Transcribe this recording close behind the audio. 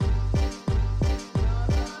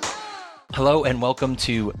Hello and welcome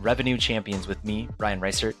to Revenue Champions with me, Ryan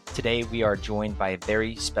Reisert. Today we are joined by a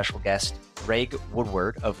very special guest, Greg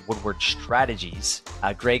Woodward of Woodward Strategies.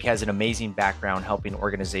 Greg has an amazing background helping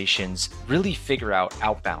organizations really figure out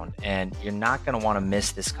outbound, and you're not going to want to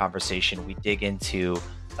miss this conversation. We dig into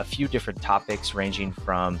a few different topics ranging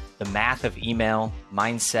from the math of email,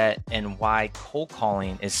 mindset, and why cold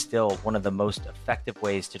calling is still one of the most effective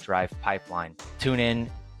ways to drive pipeline. Tune in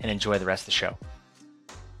and enjoy the rest of the show.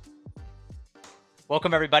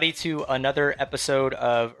 Welcome, everybody, to another episode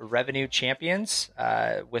of Revenue Champions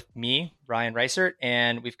with me, Ryan Reisert,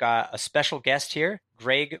 and we've got a special guest here,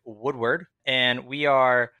 Greg Woodward, and we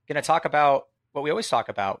are going to talk about what we always talk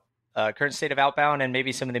about, current state of outbound and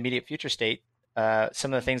maybe some of the immediate future state,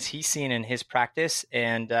 some of the things he's seen in his practice.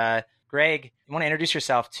 And Greg, you want to introduce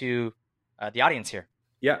yourself to the audience here?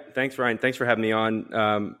 Yeah, thanks, Ryan. Thanks for having me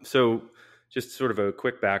on. So just sort of a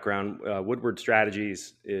quick background, Woodward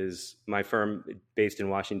Strategies is my firm based in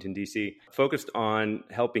Washington, D.C., focused on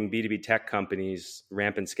helping B2B tech companies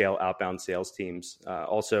ramp and scale outbound sales teams.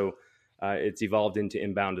 Also, it's evolved into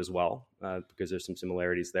inbound as well, because there's some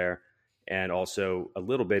similarities there, and also a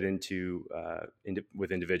little bit into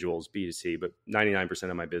with individuals, B2C, but 99%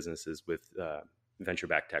 of my business is with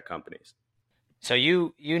venture-backed tech companies. So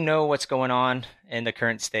you know what's going on in the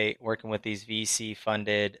current state, working with these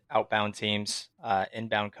VC-funded outbound teams,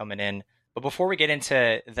 inbound coming in. But before we get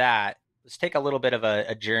into that, let's take a little bit of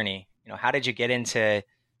a journey. You know, how did you get into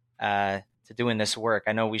to doing this work?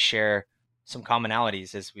 I know we share some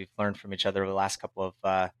commonalities as we've learned from each other over the last couple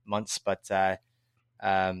of months. But tell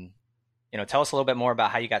us a little bit more about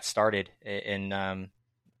how you got started in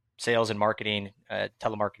sales and marketing,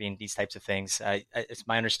 telemarketing, these types of things. It's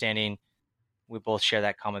my understanding we both share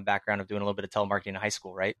that common background of doing a little bit of telemarketing in high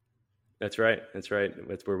school, right? That's right. That's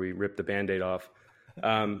where we ripped the Band-Aid off.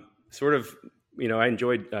 I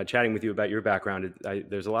enjoyed chatting with you about your background.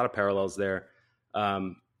 There's a lot of parallels there.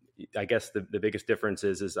 I guess the biggest difference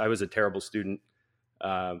is I was a terrible student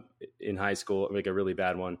in high school, like a really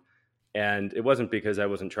bad one. And it wasn't because I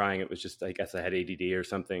wasn't trying. It was just, I guess I had ADD or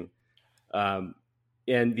something. And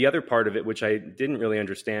the other part of it, which I didn't really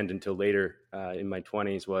understand until later in my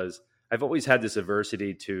 20s, was I've always had this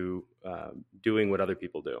aversity to doing what other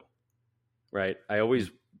people do, right? I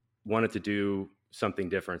always wanted to do something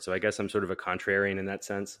different. So I guess I'm sort of a contrarian in that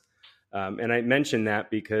sense. And I mention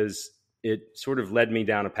that because it sort of led me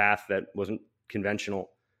down a path that wasn't conventional,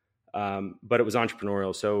 but it was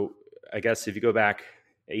entrepreneurial. So I guess if you go back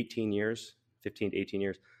 15 to 18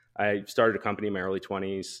 years, I started a company in my early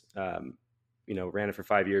 20s, ran it for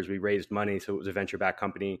 5 years. We raised money. So it was a venture-backed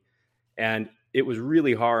company. And it was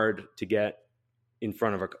really hard to get in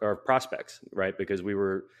front of our prospects, right? Because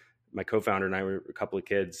my co-founder and I were a couple of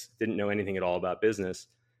kids, didn't know anything at all about business.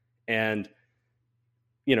 And,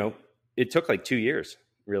 it took like 2 years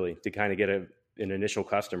really to kind of get an initial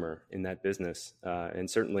customer in that business. And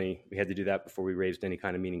certainly we had to do that before we raised any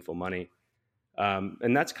kind of meaningful money.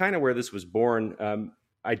 And that's kind of where this was born.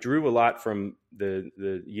 I drew a lot from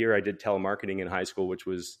the year I did telemarketing in high school, which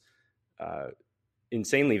was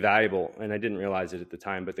insanely valuable, and I didn't realize it at the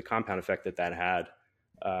time, but the compound effect that had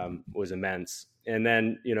was immense. And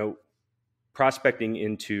then, prospecting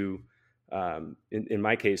into, in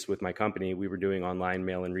my case with my company, we were doing online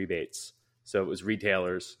mail-in rebates. So it was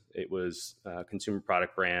retailers, it was consumer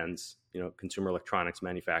product brands, consumer electronics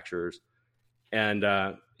manufacturers, and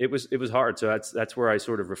it was hard. So that's where I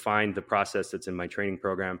sort of refined the process that's in my training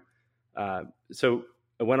program. So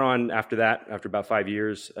I went on after that. After about 5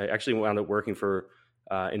 years, I actually wound up working for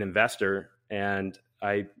an investor, and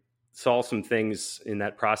I saw some things in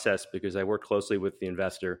that process because I worked closely with the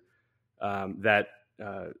investor that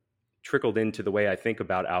trickled into the way I think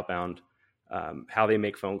about outbound, how they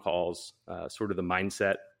make phone calls, sort of the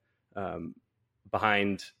mindset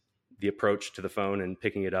behind the approach to the phone and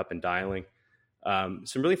picking it up and dialing.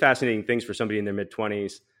 Some really fascinating things for somebody in their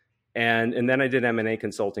mid-20s. And then I did M&A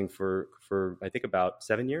consulting for I think about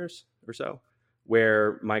 7 years or so,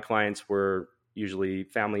 where my clients were usually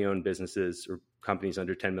family-owned businesses or companies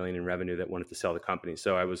under 10 million in revenue that wanted to sell the company.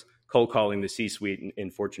 So I was cold calling the C-suite in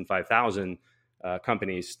Fortune 5000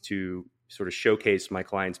 companies to sort of showcase my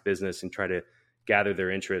client's business and try to gather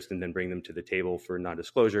their interest and then bring them to the table for a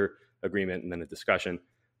non-disclosure agreement and then a discussion.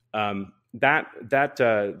 That's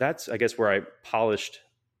I guess where I polished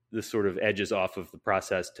the sort of edges off of the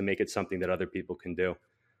process to make it something that other people can do.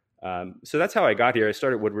 So that's how I got here. I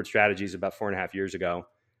started Woodward Strategies about 4.5 years ago.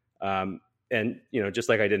 And, just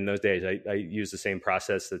like I did in those days, I use the same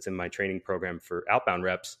process that's in my training program for outbound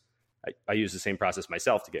reps. I use the same process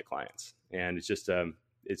myself to get clients. And it's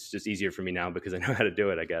just easier for me now because I know how to do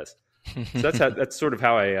it, I guess. So that's sort of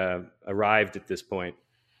how I arrived at this point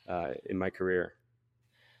in my career.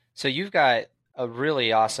 So you've got a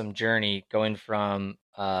really awesome journey going from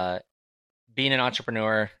being an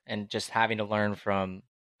entrepreneur and just having to learn from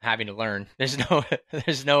having to learn. There's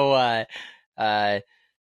no uh,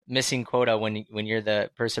 missing quota when you're the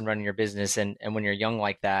person running your business, and when you're young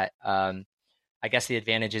like that. I guess the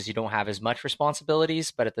advantage is you don't have as much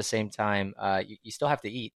responsibilities, but at the same time, you still have to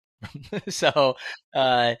eat. so,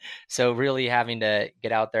 so really having to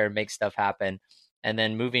get out there and make stuff happen, and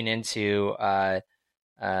then moving into uh,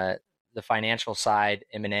 the financial side,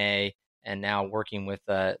 M&A, and now working with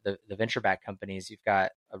the venture-backed companies, you've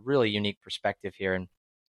got a really unique perspective here. And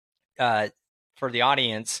uh, for the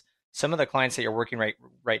audience, some of the clients that you're working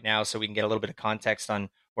right now, so we can get a little bit of context on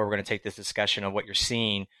where we're going to take this discussion of what you're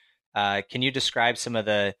seeing. Can you describe some of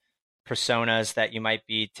the personas that you might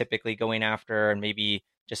be typically going after, and maybe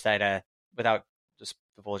just at without just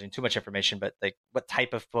divulging too much information, but like what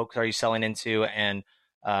type of folks are you selling into, and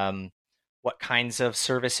what kinds of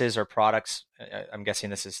services or products? I'm guessing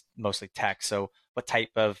this is mostly tech. So what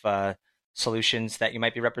type of solutions that you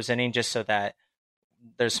might be representing, just so that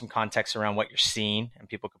there's some context around what you're seeing and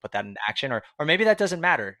people can put that into action, or maybe that doesn't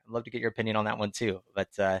matter. I'd love to get your opinion on that one too. But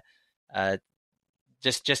uh,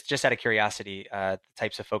 just out of curiosity, the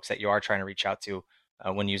types of folks that you are trying to reach out to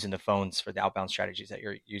when using the phones for the outbound strategies that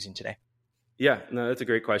you're using today. Yeah, no, that's a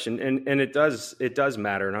great question, and it does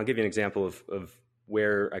matter. And I'll give you an example of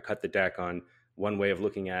where I cut the deck on one way of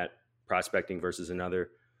looking at prospecting versus another.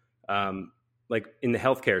 Like in the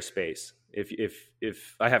healthcare space,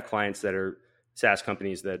 if I have clients that are SaaS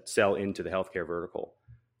companies that sell into the healthcare vertical,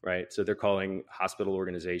 right? So they're calling hospital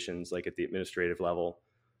organizations like at the administrative level.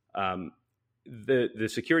 The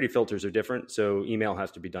security filters are different, so email has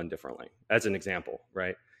to be done differently. As an example,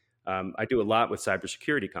 right? I do a lot with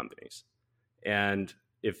cybersecurity companies, and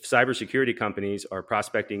if cybersecurity companies are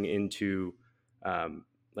prospecting into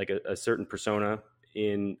like a certain persona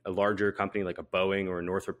in a larger company like a Boeing or a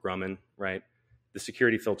Northrop Grumman, right? The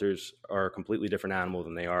security filters are a completely different animal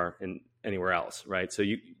than they are in anywhere else, right? So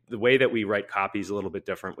the way that we write copy is a little bit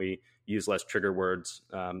different. We use less trigger words.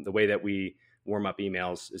 The way that we warm up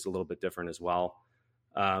emails is a little bit different as well.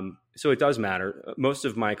 So it does matter. Most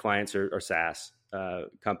of my clients are SaaS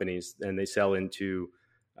companies, and they sell into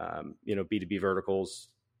B2B verticals,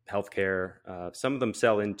 healthcare. Some of them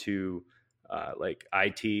sell into like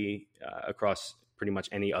IT across pretty much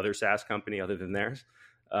any other SaaS company other than theirs.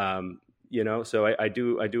 So I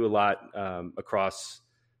do a lot across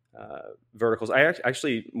verticals. I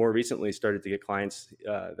actually more recently started to get clients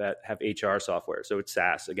that have HR software. So it's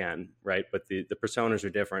SaaS again, right? But the personas are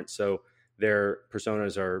different. So their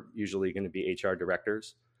personas are usually going to be HR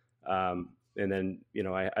directors. And then,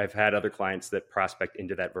 I've had other clients that prospect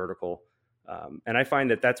into that vertical. And I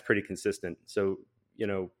find that that's pretty consistent. So,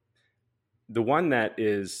 the one that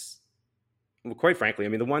is, well, quite frankly, I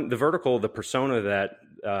mean, the persona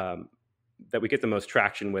that we get the most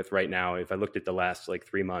traction with right now, if I looked at the last like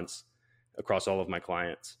 3 months across all of my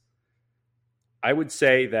clients, I would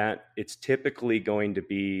say that it's typically going to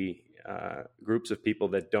be groups of people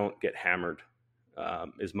that don't get hammered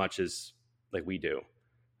as much as like we do.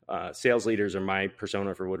 Sales leaders are my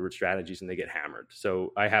persona for Woodward Strategies, and they get hammered.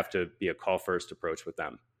 So I have to be a call first approach with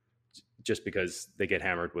them just because they get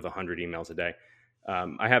hammered with 100 emails a day.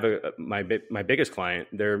 I have my biggest client.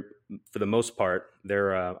 They're, for the most part,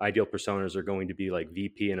 their ideal personas are going to be like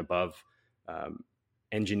VP and above,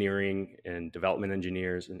 engineering and development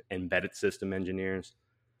engineers and embedded system engineers.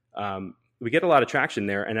 We get a lot of traction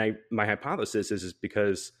there, and my hypothesis is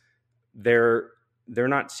because they're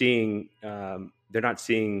not seeing 10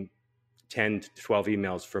 to 12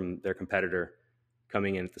 emails from their competitor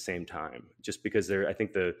coming in at the same time, just because I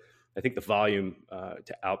think the volume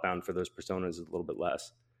to outbound for those personas is a little bit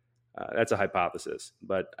less. That's a hypothesis,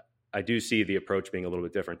 but I do see the approach being a little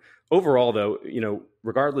bit different. Overall, though,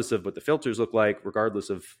 regardless of what the filters look like, regardless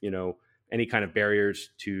of, any kind of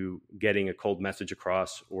barriers to getting a cold message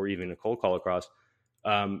across or even a cold call across,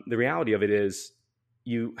 the reality of it is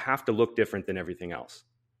you have to look different than everything else.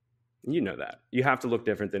 You know that. You have to look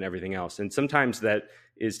different than everything else. And sometimes that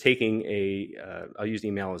is taking I'll use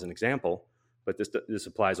email as an example, but this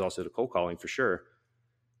applies also to cold calling for sure.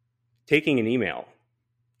 Taking an email,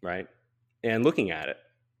 right, and looking at it.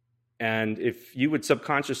 And if you would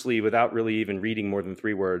subconsciously, without really even reading more than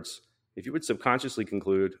 3 words, if you would subconsciously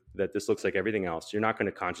conclude that this looks like everything else, you're not going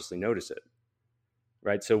to consciously notice it,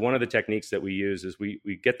 right? So one of the techniques that we use is we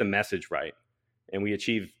get the message right, and we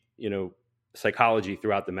achieve, psychology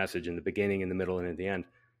throughout the message in the beginning, in the middle, and at the end.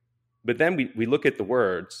 But then we look at the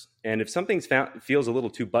words, and if something feels a little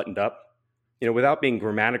too buttoned up, without being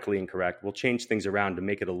grammatically incorrect, we'll change things around to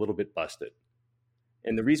make it a little bit busted.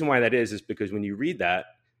 And the reason why that is because when you read that,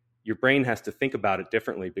 your brain has to think about it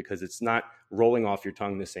differently because it's not rolling off your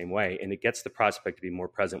tongue the same way, and it gets the prospect to be more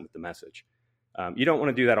present with the message. You don't want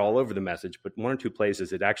to do that all over the message, but one or two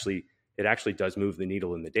places it actually does move the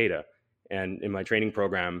needle in the data. And in my training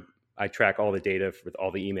program, I track all the data with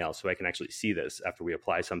all the emails so I can actually see this after we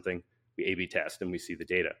apply something, we A/B test, and we see the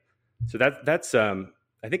data. So that's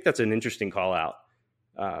I think that's an interesting call out.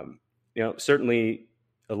 Certainly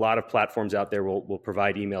a lot of platforms out there will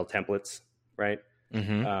provide email templates, right?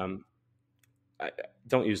 Mm-hmm.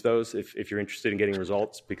 Don't use those if you're interested in getting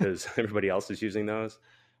results because everybody else is using those.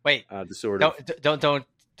 Wait, don't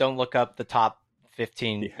look up the top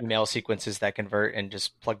 15 email sequences that convert and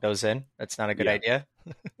just plug those in. That's not a good idea.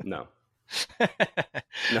 No.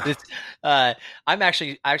 I'm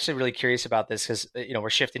actually really curious about this because we're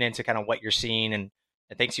shifting into kind of what you're seeing, and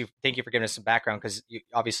thank you for giving us some background because you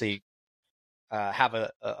obviously have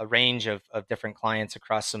a range of different clients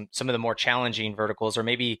across some of the more challenging verticals, or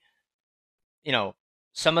maybe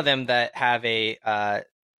some of them that have a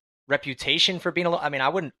reputation for being a little. I mean,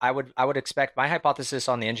 I would expect, my hypothesis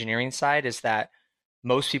on the engineering side is that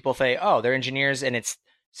most people say, oh, they're engineers and it's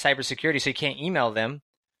cybersecurity, so you can't email them.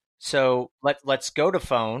 So let's go to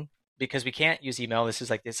phone because we can't use email. This is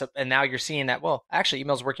like this. And now you're seeing that, well, actually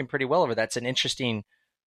email's working pretty well over. That's an interesting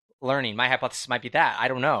learning. My hypothesis might be that. I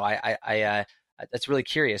don't know. I that's really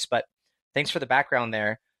curious, but thanks for the background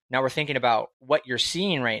there. Now we're thinking about what you're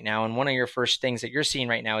seeing right now. And one of your first things that you're seeing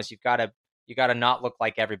right now is you got to not look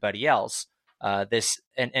like everybody else.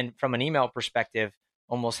 And from an email perspective,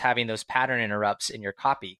 almost having those pattern interrupts in your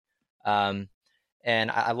copy. And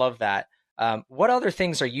I love that. What other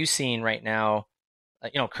things are you seeing right now,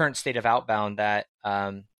 current state of outbound that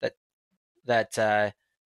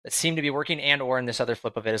seem to be working, and or in this other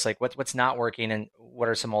flip of it is like what's not working, and what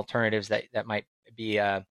are some alternatives that might be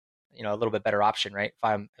a little bit better option, right?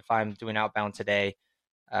 If I'm doing outbound today,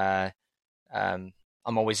 I'm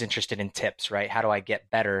always interested in tips, right? How do I get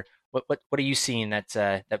better? What are you seeing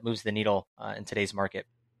that moves the needle in today's market?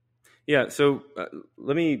 Yeah, so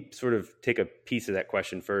let me sort of take a piece of that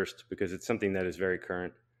question first because it's something that is very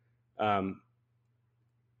current. A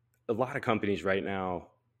lot of companies right now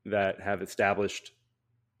that have established,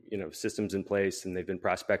 systems in place and they've been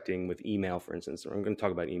prospecting with email, for instance. I'm going to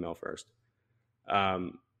talk about email first.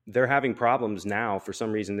 They're having problems now for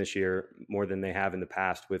some reason this year more than they have in the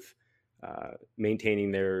past with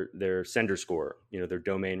maintaining their sender score, their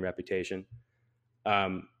domain reputation.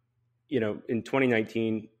 In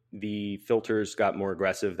 2019. The filters got more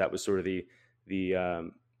aggressive. That was sort of the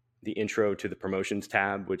intro to the promotions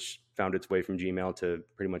tab, which found its way from Gmail to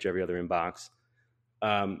pretty much every other inbox.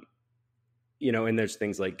 And there's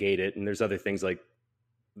things like Gated, and there's other things like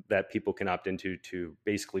that people can opt into to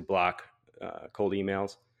basically block cold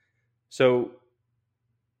emails. So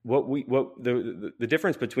the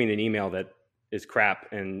difference between an email that is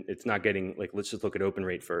crap and it's not getting, like, let's just look at open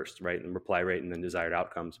rate first, right? And reply rate and then desired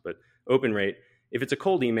outcomes. But open rate, if it's a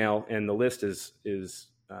cold email and the list is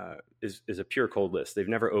a pure cold list, they've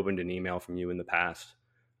never opened an email from you in the past.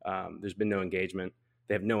 There's been no engagement.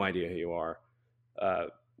 They have no idea who you are.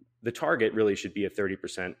 The target really should be a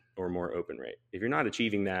 30% or more open rate. If you're not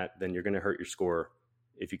achieving that, then you're going to hurt your score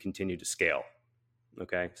if you continue to scale.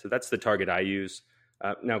 Okay, so that's the target I use.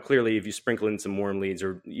 Now, clearly, if you sprinkle in some warm leads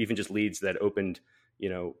or even just leads that opened,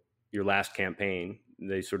 your last campaign,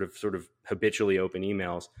 they sort of habitually open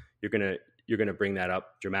emails, you're going to bring that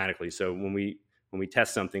up dramatically. So when we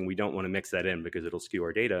test something, we don't want to mix that in because it'll skew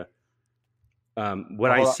our data.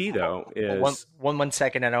 What I see though is one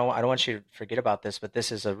second. I don't want you to forget about this, but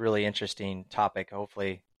this is a really interesting topic.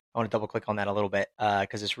 Hopefully, I want to double click on that a little bit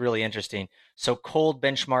because it's really interesting. So cold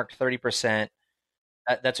benchmark 30%.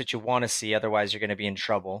 That's what you want to see. Otherwise, you're going to be in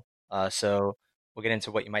trouble. So we'll get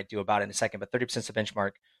into what you might do about it in a second. But 30% is the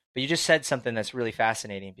benchmark. But you just said something that's really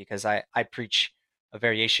fascinating because I preach a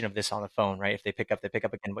variation of this on the phone, right? If they pick up, they pick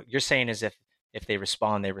up again. What you're saying is if they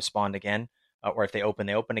respond, they respond again, or if they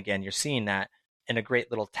open again. You're seeing that. And a great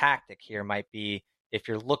little tactic here might be if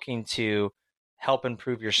you're looking to help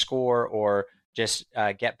improve your score or just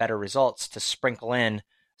get better results, to sprinkle in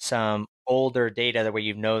some older data that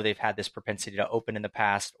where they've had this propensity to open in the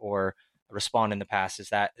past or respond in the past. Is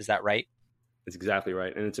that right? That's exactly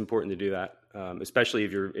right, and it's important to do that, especially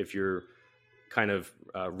if you're kind of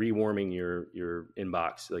rewarming your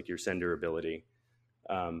inbox, like your sender ability.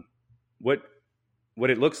 What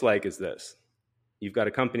it looks like is this: you've got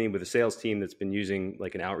a company with a sales team that's been using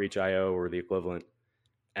like an Outreach IO or the equivalent,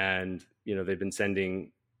 and they've been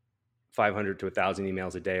sending 500 to 1,000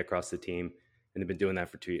 emails a day across the team, and they've been doing that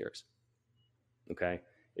for 2 years. Okay.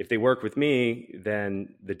 If they work with me,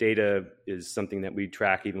 then the data is something that we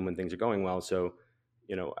track even when things are going well. So,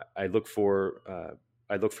 I look for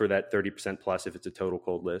that 30% plus if it's a total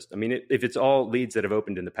cold list. I mean, if it's all leads that have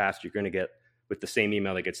opened in the past, you're going to get, with the same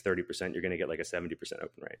email that gets 30%, you're going to get like a 70% open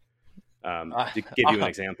rate. To give you an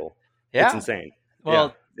example, it's insane.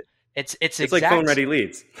 Well, yeah. It's like phone ready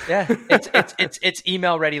leads. Yeah, it's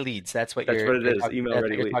email ready leads. That's what it is. Email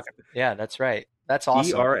ready leads. Yeah, that's right. That's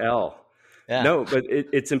awesome. ERL. Yeah. No, but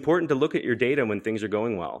it's important to look at your data when things are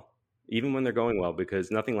going well, even when they're going well,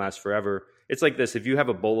 because nothing lasts forever. It's like this: if you have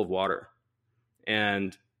a bowl of water,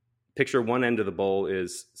 and picture one end of the bowl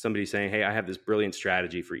is somebody saying, "Hey, I have this brilliant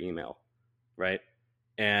strategy for email," right?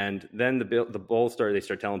 And then the bowl they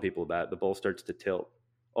start telling people about it. The bowl starts to tilt.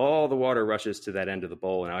 All the water rushes to that end of the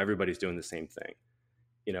bowl, and now everybody's doing the same thing.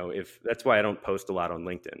 If that's why I don't post a lot on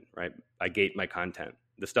LinkedIn, right? I gate my content.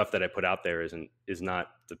 The stuff that I put out there is not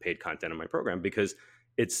the paid content of my program, because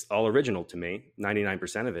it's all original to me.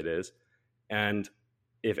 99% of it is. And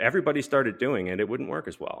if everybody started doing it, it wouldn't work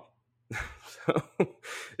as well. So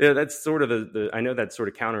that's sort of I know that's sort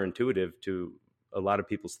of counterintuitive to a lot of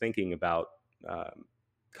people's thinking about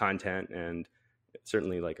content, and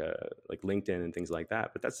certainly like LinkedIn and things like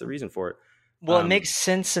that. But that's the reason for it. Well, it makes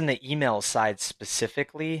sense in the email side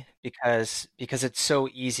specifically because it's so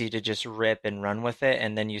easy to just rip and run with it,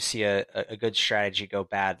 and then you see a good strategy go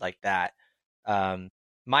bad like that.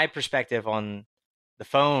 My perspective on the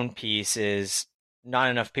phone piece is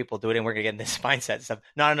not enough people do it, and we're gonna get in this mindset stuff.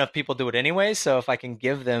 Not enough people do it anyway, so if I can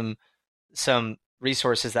give them some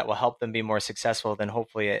resources that will help them be more successful, then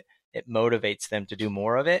hopefully it motivates them to do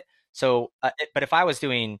more of it. So, but if I was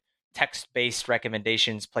doing text-based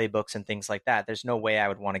recommendations, playbooks, and things like that, there's no way I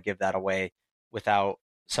would want to give that away without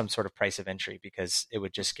some sort of price of entry, because it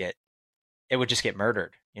would just get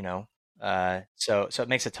murdered, So it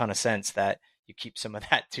makes a ton of sense that you keep some of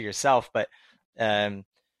that to yourself. But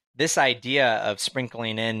this idea of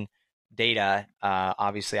sprinkling in data,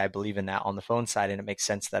 obviously, I believe in that on the phone side, and it makes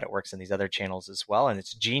sense that it works in these other channels as well. And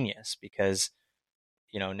it's genius because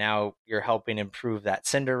now you're helping improve that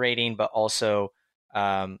sender rating, but also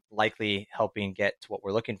likely helping get to what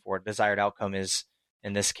we're looking for. Desired outcome is,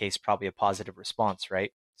 in this case, probably a positive response,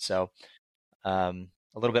 right? So a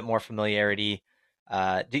little bit more familiarity.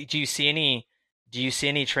 Do you see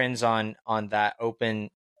any trends on that open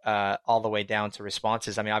all the way down to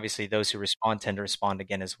responses? I mean, obviously those who respond tend to respond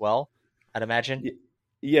again as well, I'd imagine.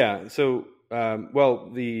 Yeah. So,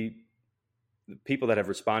 the people that have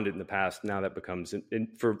responded in the past, now that becomes,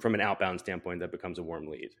 from an outbound standpoint, that becomes a warm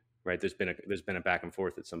lead, right? There's been a back and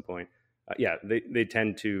forth at some point. They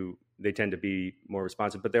tend to be more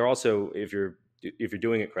responsive, but they're also, if you're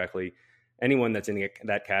doing it correctly, anyone that's in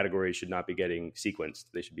that category should not be getting sequenced.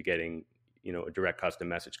 They should be getting, a direct custom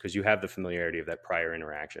message, because you have the familiarity of that prior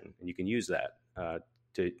interaction, and you can use that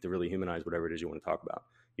to really humanize whatever it is you want to talk about.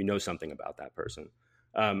 Something about that person.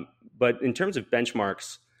 But in terms of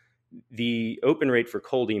benchmarks, the open rate for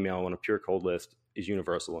cold email on a pure cold list is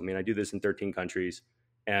universal. I mean, I do this in 13 countries,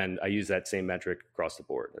 and I use that same metric across the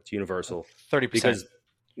board. That's universal. 30%.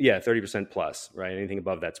 30% plus, right? Anything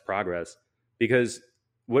above that's progress. Because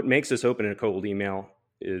what makes us open in a cold email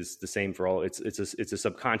is the same for all. It's a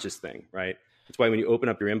subconscious thing, right? That's why when you open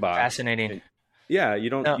up your inbox, fascinating. You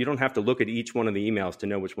don't have to look at each one of the emails to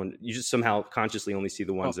know which one. You just somehow consciously only see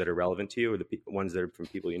the ones that are relevant to you, or the ones that are from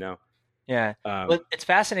people you know. Yeah. Well, it's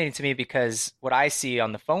fascinating to me because what I see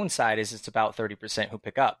on the phone side is it's about 30% who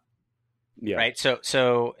pick up. Yeah. Right.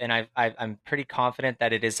 So, and I'm pretty confident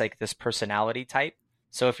that it is like this personality type.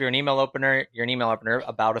 So if you're an email opener,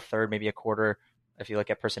 about a third, maybe a quarter. If you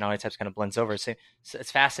look at personality types, kind of blends over. So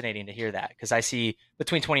it's fascinating to hear that, because I see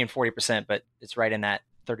between 20 and 40%, but it's right in that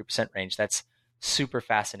 30% range. That's super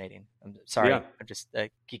fascinating. I'm sorry, I just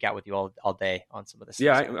geek out with you all day on some of this.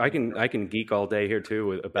 Yeah, I can geek all day here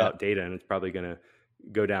too about data, and it's probably going to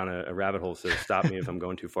go down a rabbit hole. So stop me if I'm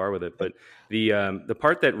going too far with it. But the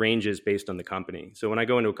part that ranges based on the company. So when I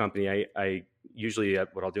go into a company, I usually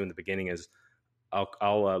what I'll do in the beginning is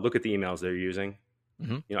I'll look at the emails they're using.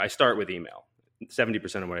 Mm-hmm. I start with email.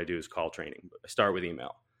 70% of what I do is call training, but I start with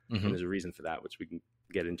email. Mm-hmm. And there's a reason for that, which we can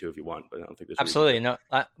get into if you want, but I don't think there's absolutely no.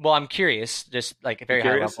 Well, I'm curious, just like a very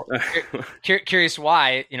high level. Curious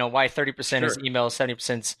why 30% is email,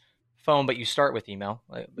 70% phone, but you start with email.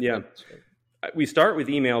 We start with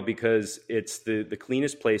email because it's the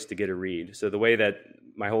cleanest place to get a read. So the way that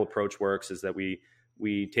my whole approach works is that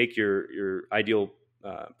we take your ideal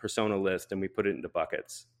persona list and we put it into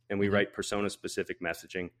buckets, and we write persona specific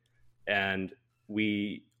messaging, and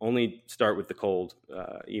we only start with the cold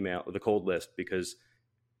email, the cold list, because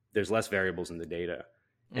there's less variables in the data.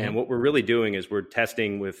 And what we're really doing is we're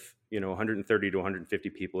testing with 130 to 150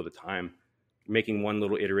 people at a time, making one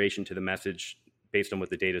little iteration to the message based on what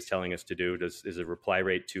the data is telling us to do. Is a reply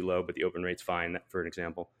rate too low, but the open rate's fine, for an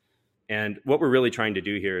example. And what we're really trying to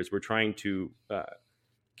do here is we're trying to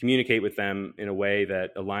communicate with them in a way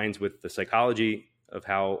that aligns with the psychology of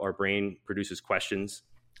how our brain produces questions.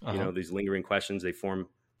 These lingering questions, they form.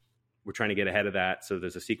 We're trying to get ahead of that. So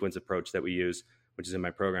there's a sequence approach that we use, which is in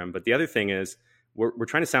my program. But the other thing is we're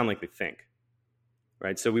trying to sound like they think,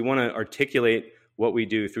 right? So we want to articulate what we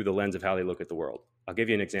do through the lens of how they look at the world. I'll give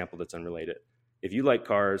you an example that's unrelated. If you like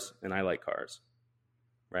cars and I like cars,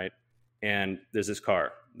 right? And there's this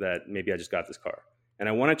car that maybe I just got this car and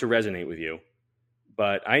I want it to resonate with you,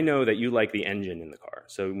 but I know that you like the engine in the car.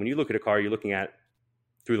 So when you look at a car, you're looking at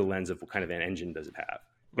through the lens of what kind of an engine does it have?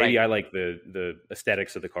 Maybe I like the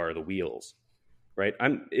aesthetics of the car, the wheels, right?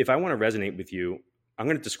 If I want to resonate with you, I'm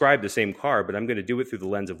going to describe the same car, but I'm going to do it through the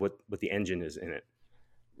lens of what the engine is in it,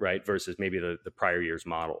 right? Versus maybe the prior year's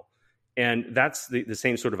model. And that's the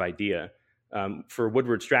same sort of idea. For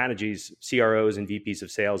Woodward Strategies, CROs and VPs of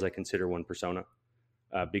sales, I consider one persona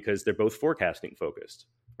because they're both forecasting focused,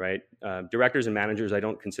 right? Directors and managers, I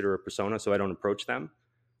don't consider a persona, so I don't approach them.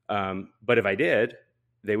 But if I did,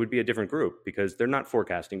 they would be a different group because they're not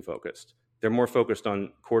forecasting focused. They're more focused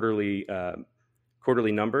on quarterly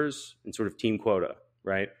numbers and sort of team quota,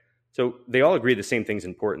 right? So they all agree the same thing's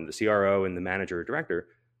important, the CRO and the manager or director,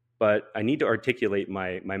 but I need to articulate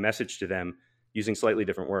my message to them using slightly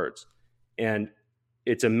different words. And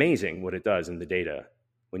it's amazing what it does in the data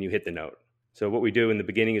when you hit the note. So what we do in the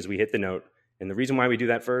beginning is we hit the note. And the reason why we do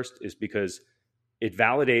that first is because it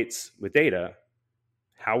validates with data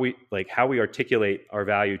how we articulate our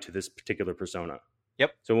value to this particular persona.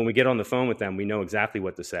 Yep. So when we get on the phone with them, we know exactly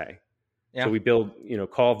what to say. Yeah. So we build,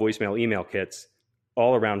 call, voicemail, email kits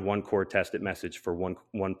all around one core tested message for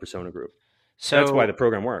one persona group. So that's why the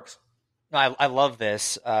program works. I love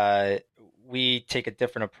this. We take a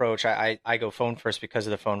different approach. I go phone first because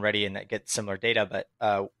of the phone ready and I get similar data.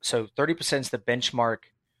 But so 30% is the benchmark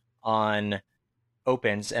on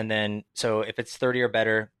opens. And then, so if it's 30 or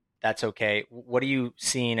better, that's okay. What are you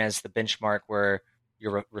seeing as the benchmark where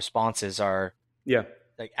your responses are? Yeah.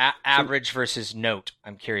 Like average versus note.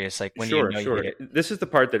 I'm curious, like when sure, you know sure. you get it. This is the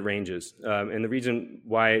part that ranges. And the reason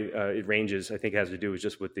why it ranges, I think, has to do with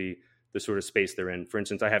just with the sort of space they're in. For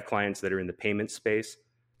instance, I have clients that are in the payment space.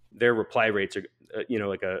 Their reply rates are,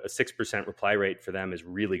 like a 6% reply rate for them is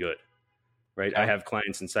really good, right? Okay. I have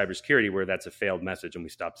clients in cybersecurity where that's a failed message and we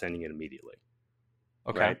stop sending it immediately.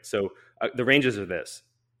 Okay. Right? So the ranges are this: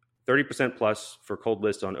 30% plus for cold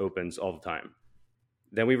lists on opens all the time.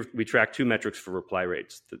 Then we track two metrics for reply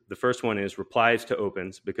rates. The first one is replies to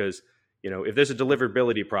opens, because if there's a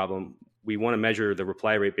deliverability problem, we want to measure the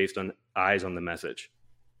reply rate based on eyes on the message.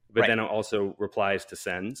 But then also replies to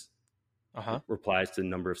sends, replies to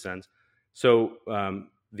number of sends. So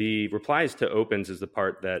the replies to opens is the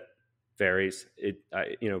part that varies.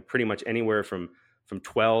 Pretty much anywhere from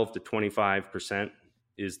 12 to 25%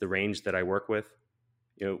 is the range that I work with.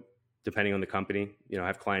 Depending on the company, I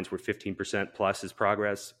have clients where 15% plus is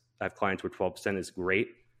progress. I have clients where 12% is great.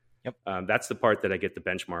 Yep. That's the part that I get the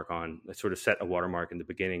benchmark on. I sort of set a watermark in the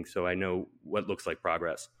beginning so I know what looks like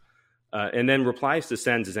progress. And then replies to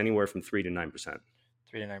sends is anywhere from 3 to 9%.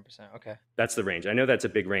 3 to 9%. Okay. That's the range. I know that's a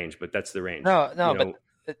big range, but that's the range. No,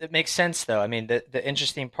 but it makes sense though. I mean, the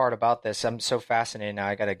interesting part about this, I'm so fascinated now.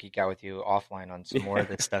 I got to geek out with you offline on some more of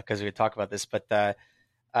this stuff because we talk about this. But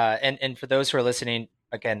and for those who are listening,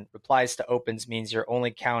 again, replies to opens means you're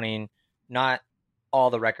only counting not all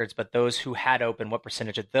the records, but those who had open, what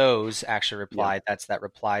percentage of those actually replied. Yep. That's that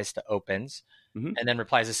replies to opens. Mm-hmm. And then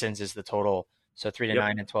replies to sends is the total. So 3 to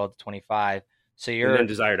 9 and 12 to 25. So you're, and then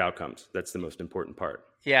desired outcomes. That's the most important part.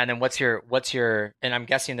 Yeah. And then what's your, and I'm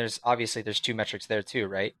guessing there's two metrics there too,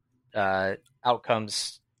 right?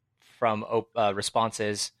 Outcomes from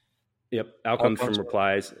responses. Yep. Outcomes from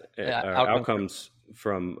replies, outcomes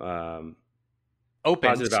from,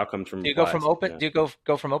 opens. Positive outcomes from. Do you replies. Go from open? Yeah. Do you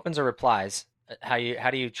go from opens or replies? How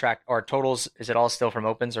do you track, or totals? Is it all still from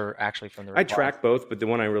opens or actually from the replies? I track both, but the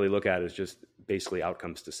one I really look at is just basically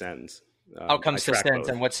outcomes to sends. Outcomes to sends,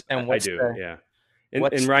 and what's I do, yeah. And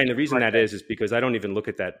Ryan, the reason that is because I don't even look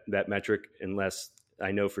at that metric unless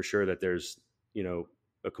I know for sure that there's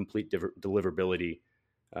a complete deliverability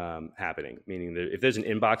happening. Meaning that if there's an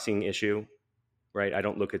inboxing issue, right, I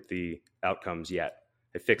don't look at the outcomes yet.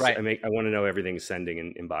 I want to know everything's sending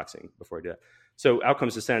and inboxing before I do that. So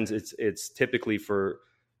outcomes to sends, it's typically for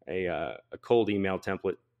a cold email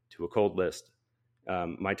template to a cold list.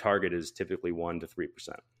 My target is typically 1 to 3%.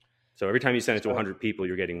 So every time you send it to 100 people,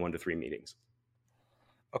 you're getting 1 to 3 meetings.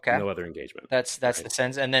 Okay. No other engagement. That's Right. the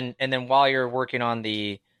sense. And then while you're working on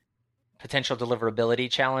the potential deliverability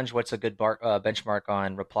challenge, what's a good benchmark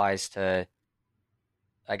on replies to,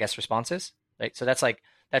 I guess, responses? Right. So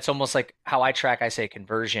that's almost like how I track, I say,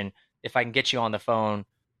 conversion. If I can get you on the phone,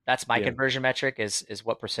 that's my Yeah. conversion metric is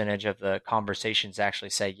what percentage of the conversations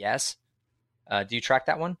actually say yes. Do you track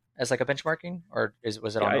that one as like a benchmarking, or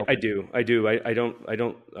was it Yeah, on I open? do. I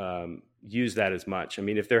don't use that as much. I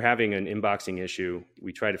mean, if they're having an inboxing issue,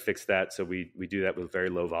 we try to fix that. So we do that with very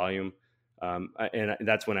low volume, and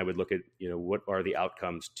that's when I would look at what are the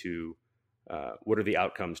outcomes to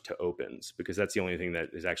opens, because that's the only thing that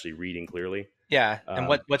is actually reading clearly. Yeah. And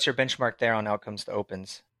Um, what's your benchmark there on outcomes to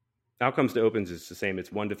opens? Outcomes to opens is the same.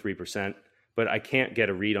 It's 1 to 3%, but I can't get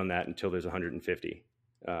a read on that until there's 150.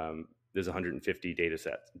 There's 150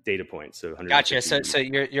 data points. So Gotcha. 150. So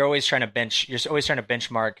you're always trying to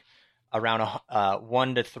benchmark around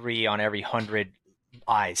 1 to 3 on every 100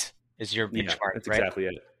 eyes is your Yeah, benchmark, that's right? exactly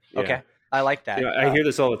it. Yeah. Okay. I like that. I hear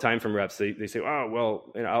this all the time from reps. They say, "Oh,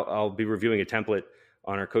 well, I'll be reviewing a template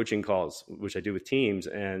on our coaching calls, which I do with teams,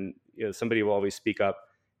 and somebody will always speak up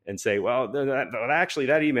and say, well,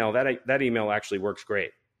 that email actually works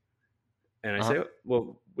great." And I Uh-huh. say,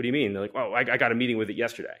 "Well, what do you mean?" They're like, "Well, I got a meeting with it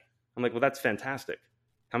yesterday." I'm like, "Well, that's fantastic.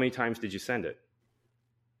 How many times did you send it?"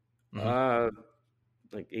 Hmm. Uh,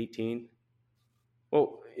 like 18.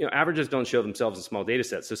 Well, averages don't show themselves in small data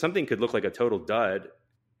sets. So something could look like a total dud,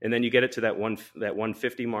 and then you get it to that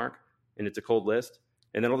 150 mark, and it's a cold list,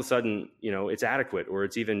 and then all of a sudden, it's adequate, or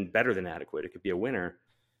it's even better than adequate. It could be a winner,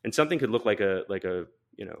 and something could look like a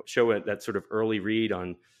show that sort of early read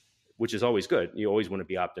on, which is always good. You always want to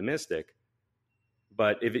be optimistic,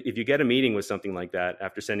 but if you get a meeting with something like that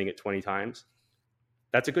after sending it 20 times,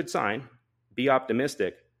 that's a good sign. Be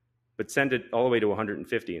optimistic, but send it all the way to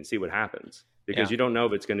 150 and see what happens, because Yeah. you don't know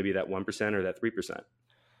if it's going to be that 1% or that 3%,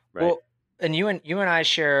 right? Well, and you and I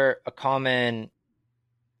share a common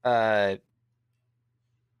uh,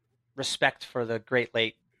 respect for the great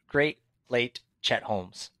late Chet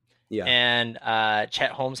Holmes. Yeah. And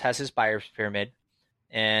Chet Holmes has his buyer's pyramid,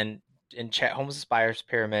 and in Chet Holmes's buyer's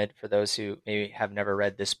pyramid, for those who maybe have never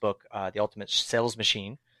read this book, The Ultimate Sales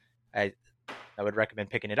Machine, I I would recommend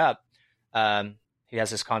picking it up. He has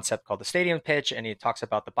this concept called the stadium pitch, and he talks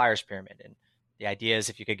about the buyer's pyramid. And the idea is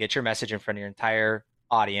if you could get your message in front of your entire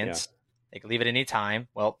Yeah. audience, they could leave it any time.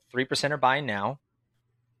 Well, 3% are buying now,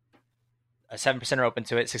 7% are open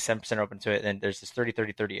to it, 7% are open to it, and there's this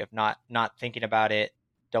 30 of not thinking about it,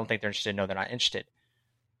 don't think they're interested, no, they're not interested.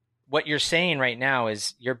 What you're saying right now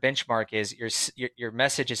is your benchmark is your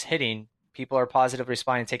message is hitting, people are positively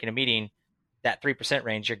responding, taking a meeting, that 3%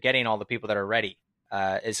 range, you're getting all the people that are ready.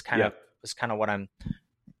 Is kind Yeah. of what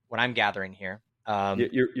I'm gathering here.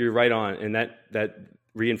 You're right on, and that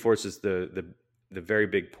reinforces the very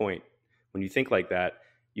big point. When you think like that,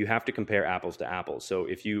 you have to compare apples to apples. So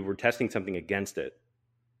if you were testing something against it,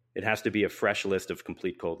 it has to be a fresh list of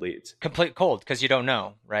complete cold leads. Complete cold, because you don't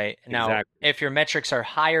know, right? Now, Exactly. if your metrics are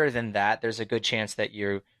higher than that, there's a good chance that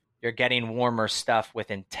you're getting warmer stuff with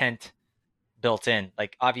intent built in.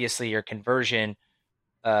 Like obviously your conversion,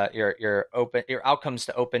 your outcomes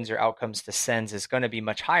to opens, your outcomes to sends is going to be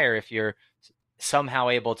much higher if you're somehow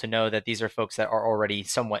able to know that these are folks that are already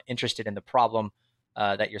somewhat interested in the problem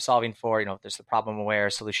that you're solving for. There's the problem aware,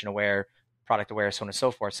 solution aware, product aware, so on and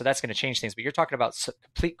so forth. So that's going to change things. But you're talking about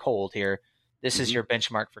complete cold here. This is your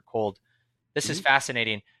benchmark for cold. This is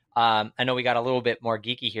fascinating. I know we got a little bit more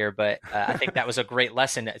geeky here, but I think that was a great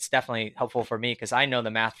lesson. It's definitely helpful for me because I know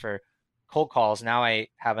the math for cold calls. Now I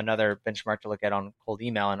have another benchmark to look at on cold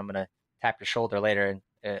email, and I'm going to tap your shoulder later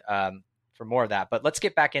for more of that. But let's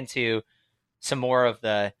get back into some more of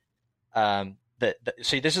the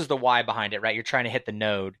so this is the why behind it, right? You're trying to hit the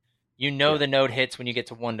node. Yeah. The node hits when you get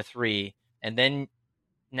to 1 to 3, and then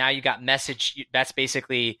now you got message. That's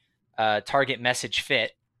basically target message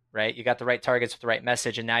fit, right? You got the right targets with the right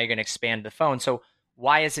message, and now you're going to expand the phone. So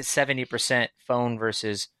why is it 70% phone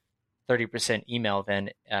versus 30% email then?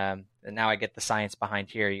 And now I get the science behind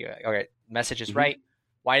here. All right, message is right.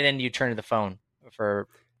 Why then do you turn to the phone for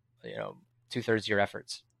 2/3 of your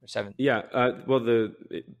efforts or 7? Yeah. Well,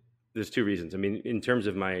 there's two reasons. I mean, in terms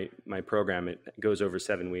of my program, it goes over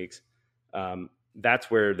 7 weeks. That's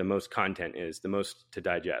where the most content is, the most to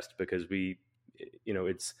digest, because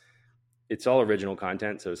it's all original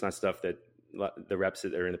content. So it's not stuff that the reps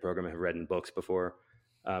that are in the program have read in books before.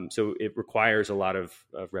 So it requires a lot of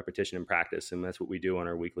repetition and practice. And that's what we do on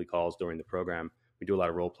our weekly calls during the program. We do a lot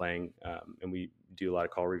of role playing, and we do a lot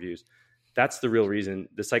of call reviews. That's the real reason.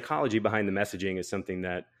 The psychology behind the messaging is something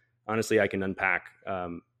that honestly I can unpack.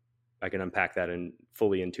 I can unpack that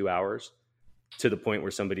fully in 2 hours. to the point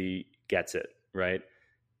where somebody gets it, right?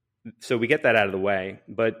 So we get that out of the way,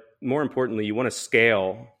 but more importantly, you want to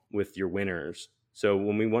scale with your winners. So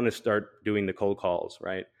when we want to start doing the cold calls,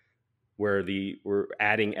 right, where we're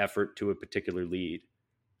adding effort to a particular lead,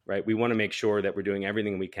 right, we want to make sure that we're doing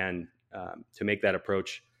everything we can to make that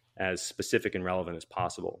approach as specific and relevant as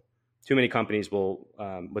possible. Too many companies will,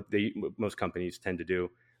 what most companies tend to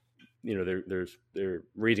do, they're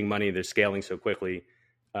raising money, they're scaling so quickly,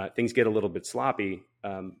 things get a little bit sloppy.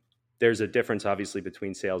 There's a difference, obviously,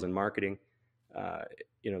 between sales and marketing.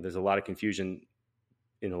 There's a lot of confusion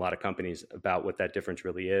in a lot of companies about what that difference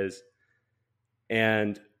really is.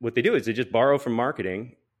 And what they do is they just borrow from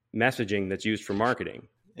marketing messaging that's used for marketing,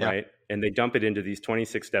 right? And they dump it into these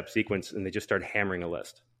 26-step sequence, and they just start hammering a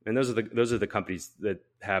list. And those are the companies that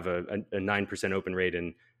have a 9% open rate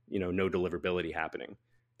and no deliverability happening.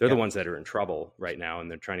 They're the ones that are in trouble right now, and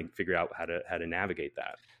they're trying to figure out how to navigate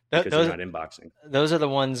that because they're not inboxing. Those are the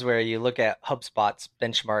ones where you look at HubSpot's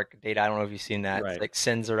benchmark data. I don't know if you've seen that. Right. It's like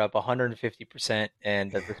sends are up 150%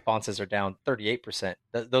 and the responses are down 38%.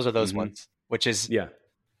 Those are those ones, which is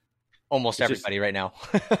almost everybody right now.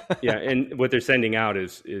 And what they're sending out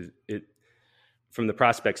is it from the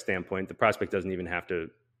prospect standpoint. The prospect doesn't even have to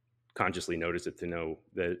consciously notice it to know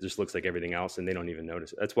that it just looks like everything else, and they don't even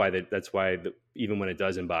notice it. That's why even when it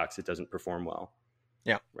does inbox, it doesn't perform well.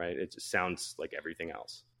 Yeah. Right. It just sounds like everything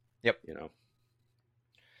else. Yep.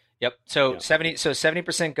 Yep. So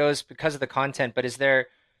 70% goes because of the content, but is there?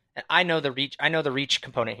 I know the reach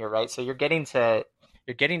component here, right? So you're getting to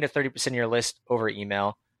 30% of your list over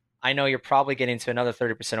email. I know you're probably getting to another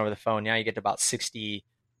 30% over the phone. Now you get to about 60.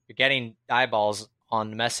 You're getting eyeballs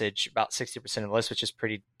on the message, about 60% of the list, which is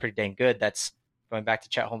pretty dang good. That's going back to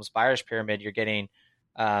Chet Holmes' buyer's pyramid. You're getting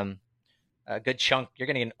a good chunk. You're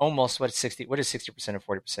getting almost what is 60% of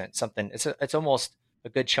 40%? Something. It's almost a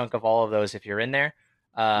good chunk of all of those if you're in there.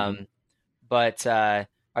 But are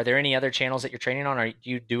there any other channels that you're training on? Or do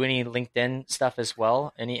you do any LinkedIn stuff as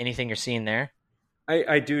well? Anything you're seeing there?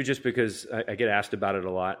 I do, just because I get asked about it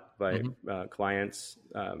a lot by clients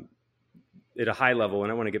at a high level.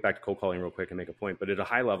 And I want to get back to cold calling real quick and make a point. But at a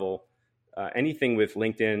high level, anything with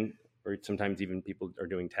LinkedIn, or sometimes even people are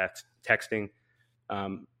doing texting,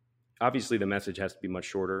 obviously the message has to be much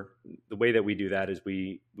shorter. The way that we do that is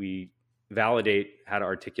we validate how to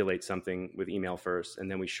articulate something with email first, and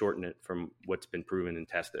then we shorten it from what's been proven and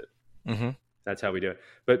tested. That's how we do it.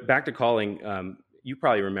 But back to calling, you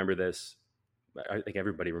probably remember this. I think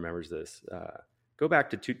everybody remembers this. Go back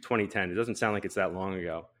to 2010. It doesn't sound like it's that long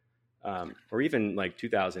ago. Or even like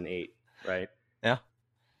 2008, right? Yeah.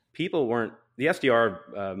 The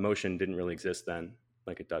SDR motion didn't really exist then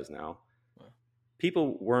like it does now.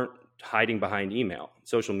 People weren't hiding behind email.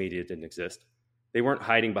 Social media didn't exist. They weren't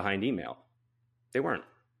hiding behind email. They weren't.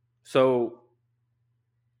 So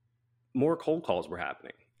more cold calls were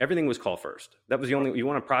happening. Everything was call first. That was the only, you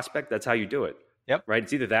want to prospect, that's how you do it. Yep. Right?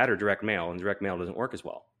 It's either that or direct mail, and direct mail doesn't work as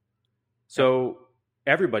well. So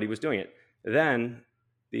everybody was doing it. Then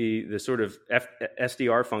the sort of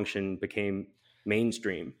SDR function became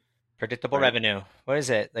mainstream. Predictable revenue. What is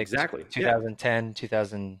it? Like exactly. 2010,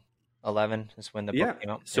 2011 is when the book came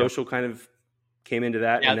out. Social kind of came into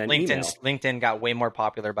that, and then LinkedIn got way more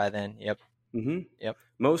popular by then. Yep. Yep.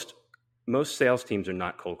 Most sales teams are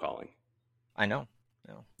not cold calling. I know.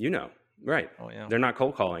 Right? Oh yeah. They're not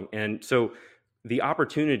cold calling, and so the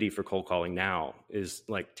opportunity for cold calling now is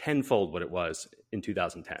like tenfold what it was in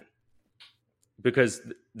 2010, because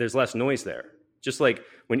there's less noise there. Just like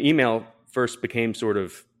when email first became sort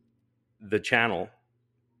of the channel,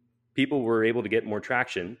 people were able to get more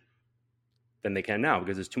traction than they can now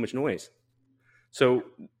because there's too much noise. So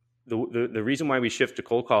the reason why we shift to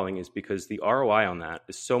cold calling is because the ROI on that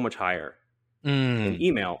is so much higher than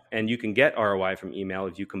email. And you can get ROI from email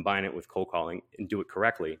if you combine it with cold calling and do it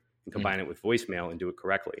correctly, and combine it with voicemail and do it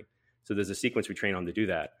correctly. So there's a sequence we train on to do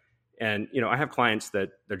that. And, I have clients that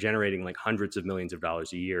they're generating like hundreds of millions of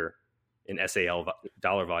dollars a year in SAL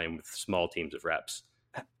dollar volume with small teams of reps.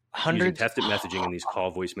 Using tested messaging in these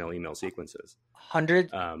call, voicemail, email sequences. Can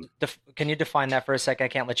you define that for a sec? I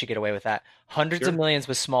can't let you get away with that. Hundreds of millions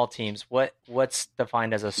with small teams. What's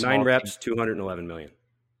defined as a small 9 reps, team? 211 million.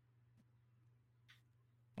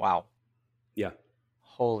 Wow. Yeah.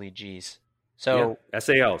 Holy geez. So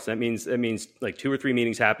SALs, that means like 2 or 3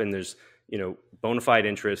 meetings happen. There's, bona fide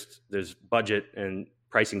interest, there's budget, and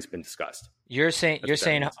pricing's been discussed. You're saying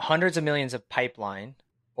hundreds of millions of pipeline,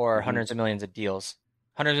 or hundreds of millions of deals.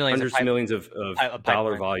 Hundreds of millions of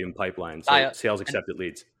dollar volume pipelines, so sales accepted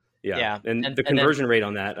leads. Yeah. And the conversion rate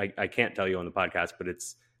on that, I can't tell you on the podcast, but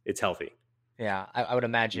it's healthy. Yeah, I would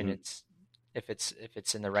imagine if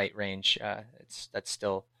it's in the right range. That's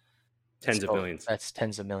still Tens of millions. That's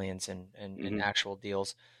tens of millions in Mhm. actual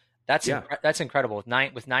deals. That's Yeah. that's incredible with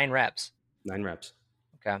nine reps. 9 reps.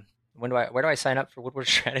 Okay. Where do I sign up for Woodward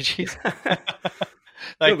Strategies? No,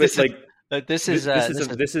 Like but like this is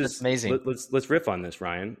this is amazing. let's riff on this,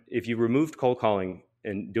 Ryan. If you removed cold calling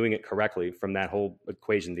and doing it correctly from that whole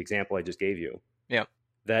equation, the example I just gave you, Yeah.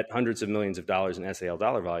 that hundreds of millions of dollars in SAL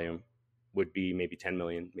dollar volume would be maybe 10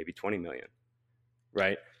 million, maybe 20 million,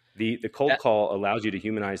 right? The cold call allows you to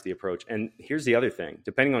humanize the approach. And here's the other thing,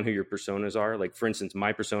 depending on who your personas are, like for instance,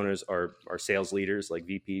 my personas are sales leaders like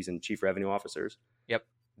VPs and chief revenue officers. Yep.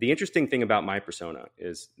 The interesting thing about my persona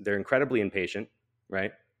is they're incredibly impatient,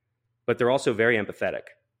 right? But they're also very empathetic.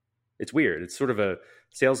 It's weird. It's sort of a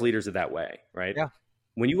sales leaders are that way, right? Yeah.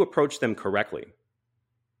 When you approach them correctly,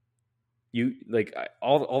 you like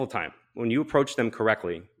all the time, when you approach them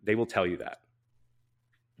correctly, they will tell you that.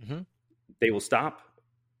 Mm-hmm. They will stop.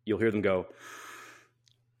 You'll hear them go,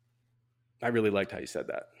 I really liked how you said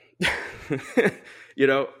that. You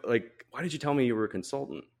know, like, why did you tell me you were a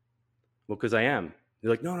consultant? Well, because I am. They're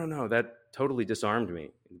like, no, that totally disarmed me.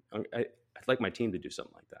 I'd like my team to do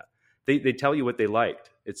something like that. They tell you what they liked.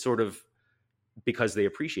 It's sort of because they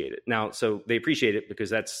appreciate it. Now, so they appreciate it because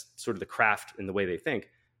that's sort of the craft and the way they think.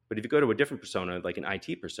 But if you go to a different persona, like an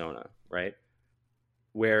IT persona, right,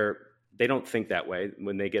 where they don't think that way,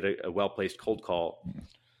 when they get a well-placed cold call,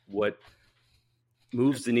 what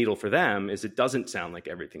moves the needle for them is it doesn't sound like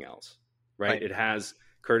everything else, right? It has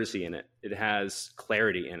courtesy in it. It has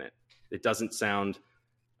clarity in it. It doesn't sound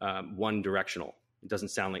one directional. It doesn't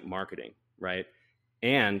sound like marketing, right?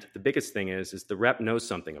 And the biggest thing is the rep knows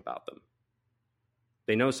something about them.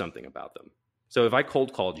 They know something about them. So if I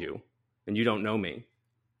cold called you and you don't know me,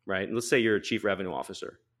 right? Let's say you're a chief revenue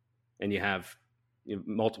officer and you have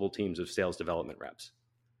multiple teams of sales development reps.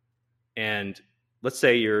 And let's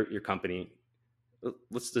say your company,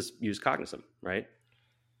 let's just use Cognizant, right?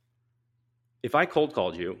 If I cold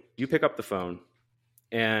called you, you pick up the phone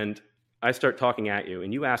and I start talking at you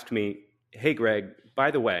and you ask me, hey, Greg,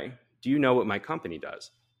 by the way, do you know what my company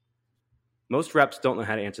does? Most reps don't know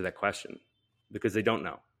how to answer that question because they don't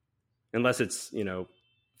know, unless it's,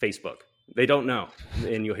 Facebook. They don't know,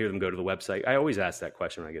 and you'll hear them go to the website. I always ask that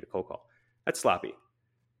question when I get a cold call. That's sloppy.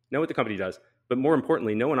 Know what the company does, but more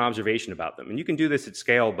importantly, know an observation about them. And you can do this at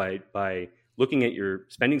scale by looking at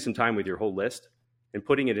spending some time with your whole list and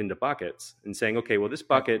putting it into buckets and saying, okay, well, this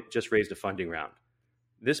bucket just raised a funding round.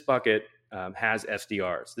 This bucket has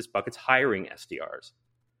SDRs. This bucket's hiring SDRs.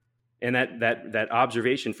 And that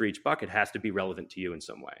observation for each bucket has to be relevant to you in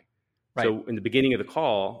some way. Right. So in the beginning of the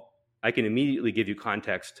call, I can immediately give you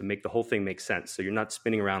context to make the whole thing make sense. So you're not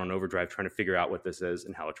spinning around on overdrive trying to figure out what this is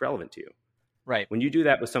and how it's relevant to you. Right. When you do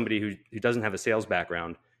that with somebody who doesn't have a sales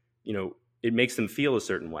background, it makes them feel a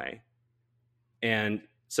certain way. And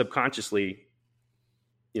subconsciously,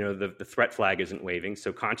 the threat flag isn't waving.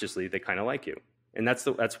 So consciously, they kind of like you. And that's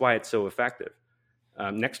why it's so effective.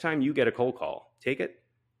 Next time you get a cold call, take it,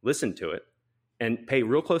 listen to it, and pay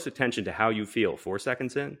real close attention to how you feel 4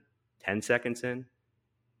 seconds in, 10 seconds in,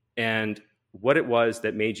 and what it was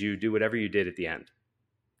that made you do whatever you did at the end.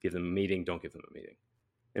 Give them a meeting, don't give them a meeting.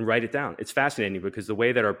 And write it down. It's fascinating because the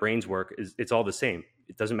way that our brains work it's all the same.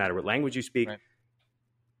 It doesn't matter what language you speak. Right.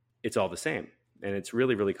 It's all the same. And it's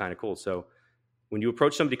really, really kind of cool. So when you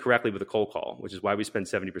approach somebody correctly with a cold call, which is why we spend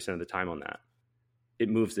 70% of the time on that, it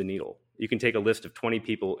moves the needle. You can take a list of 20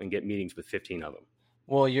 people and get meetings with 15 of them.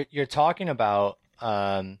 Well, you're talking about,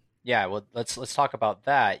 well, let's talk about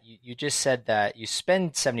that. You just said that you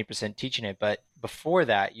spend 70% teaching it, but before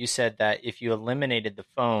that, you said that if you eliminated the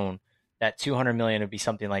phone, that 200 million would be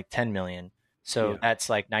something like 10 million. So that's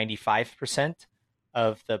like 95%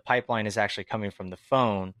 of the pipeline is actually coming from the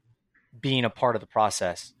phone being a part of the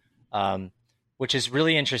process, which is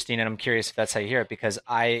really interesting. And I'm curious if that's how you hear it, because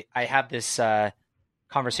I have this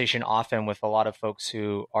conversation often with a lot of folks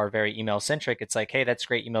who are very email centric. It's like, hey, that's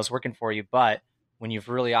great. Email's working for you. But when you've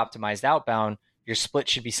really optimized outbound, your split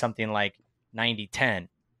should be something like 90-10,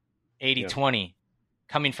 80-20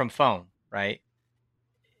 coming from phone, right?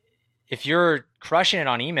 If you're crushing it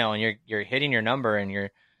on email and you're hitting your number and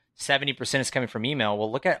your 70% is coming from email,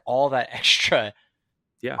 well, look at all that extra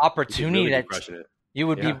opportunity that you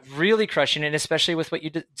would be really crushing it, especially with what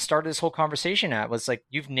you started this whole conversation at, was like,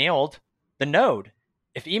 you've nailed the node.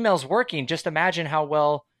 If email's working, just imagine how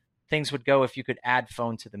well things would go if you could add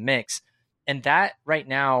phone to the mix. And that right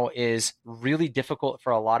now is really difficult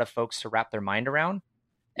for a lot of folks to wrap their mind around.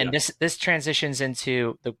 And this transitions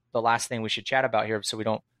into the last thing we should chat about here so we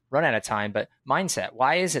don't run out of time, but mindset.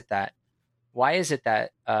 Why is it that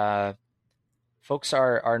folks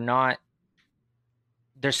are not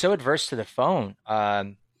they're so adverse to the phone.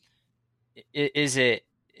 Is it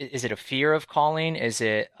a fear of calling? Is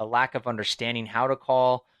it a lack of understanding how to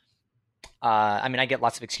call? I mean, I get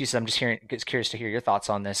lots of excuses. I'm just curious to hear your thoughts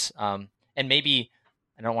on this. And maybe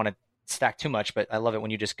I don't want to stack too much, but I love it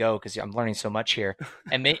when you just go because I'm learning so much here.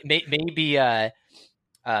 And maybe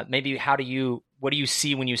what do you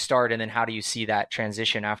see when you start, and then how do you see that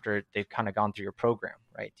transition after they've kind of gone through your program,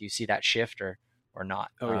 right? Do you see that shift or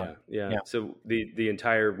not? Oh yeah. So the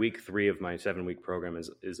entire week 3 of my 7-week program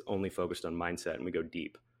is only focused on mindset, and we go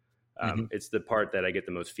deep. It's the part that I get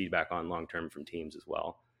the most feedback on long term from teams as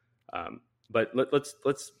well. But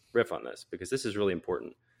let's riff on this because this is really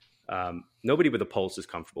important. Nobody with a pulse is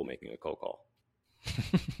comfortable making a cold call.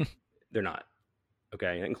 They're not.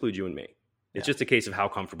 Okay, that includes you and me. It's just a case of how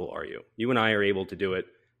comfortable are you. You and I are able to do it,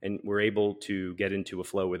 and we're able to get into a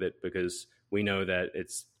flow with it because we know that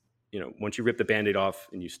it's, once you rip the Band-Aid off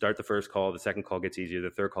and you start the first call, the second call gets easier, the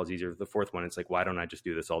third call is easier, the fourth one, it's like, why don't I just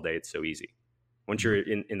do this all day? It's so easy. Once you're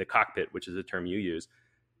in the cockpit, which is a term you use,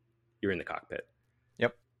 you're in the cockpit.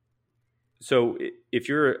 Yep. So if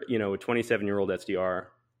you're, a 27-year-old SDR,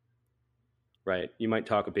 right, you might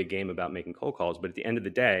talk a big game about making cold calls, but at the end of the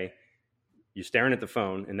day, you're staring at the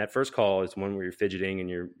phone, and that first call is one where you're fidgeting and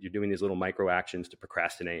you're doing these little micro actions to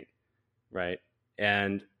procrastinate, right?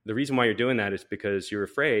 And the reason why you're doing that is because you're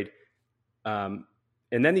afraid. And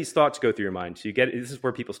then these thoughts go through your mind. So this is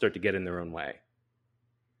where people start to get in their own way.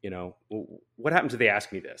 What happens if they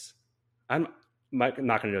ask me this? I'm not going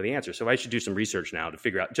to know the answer. So I should do some research now to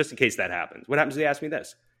figure out, just in case that happens. What happens if they ask me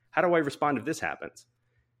this? How do I respond if this happens?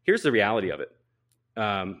 Here's the reality of it.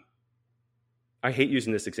 I hate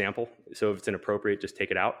using this example, so if it's inappropriate, just take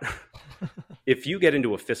it out. If you get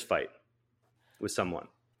into a fist fight with someone,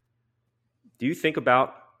 do you think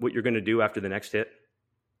about what you're going to do after the next hit?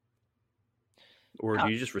 Or do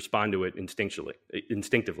you just respond to it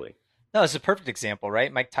instinctively? No, it's a perfect example,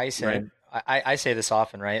 right? Mike Tyson, right. I say this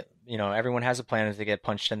often, right? Everyone has a plan to get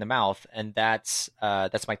punched in the mouth, and that's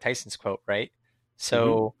Mike Tyson's quote, right?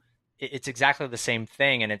 So it's exactly the same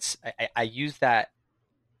thing, and I use that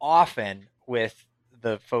often with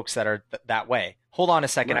the folks that are that way. Hold on a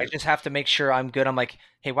second. Right. I just have to make sure I'm good. I'm like,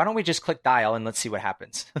 hey, why don't we just click dial and let's see what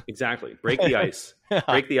happens? Exactly. Break the ice.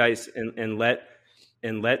 Break the ice and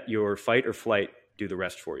let your fight or flight do the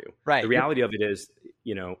rest for you. Right. The reality of it is,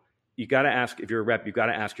 you got to ask, if you're a rep, you got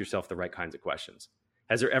to ask yourself the right kinds of questions.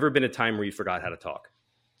 Has there ever been a time where you forgot how to talk?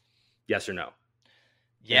 Yes or no?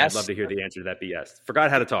 Yes. I'd love to hear the answer to that. Be yes. Forgot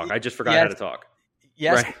how to talk. I just forgot how to talk.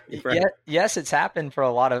 Yes, right. Yes, it's happened for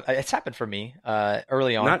it's happened for me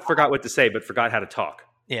early on. Not forgot what to say, but forgot how to talk.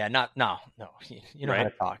 Yeah, no. You know how to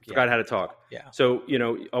talk. Forgot how to talk. Yeah. So,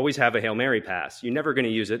 always have a Hail Mary pass. You're never going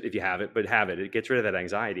to use it if you have it, but have it. It gets rid of that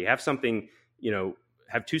anxiety. Have something,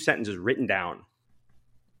 have 2 sentences written down,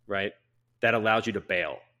 right? That allows you to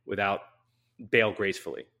bail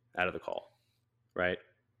gracefully out of the call, right?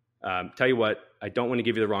 Tell you what, I don't want to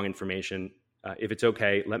give you the wrong information. If it's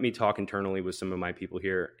okay, let me talk internally with some of my people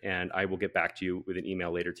here, and I will get back to you with an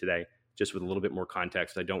email later today, just with a little bit more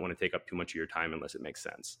context. I don't want to take up too much of your time unless it makes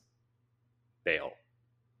sense. Bail.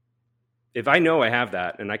 If I know I have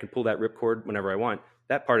that and I can pull that ripcord whenever I want,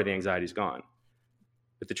 that part of the anxiety is gone.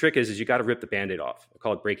 But the trick is you got to rip the Band-Aid off. I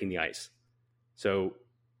call it breaking the ice. So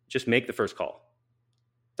just make the first call.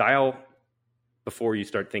 Dial before you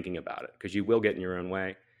start thinking about it, because you will get in your own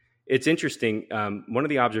way. It's interesting. One of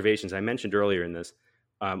the observations I mentioned earlier in this,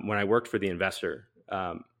 when I worked for the investor,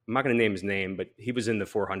 I'm not going to name his name, but he was in the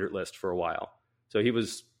 400 list for a while. So he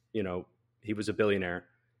was a billionaire,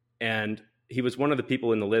 and he was one of the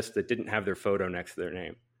people in the list that didn't have their photo next to their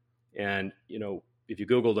name. And, if you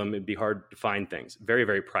Googled him, it'd be hard to find things. Very,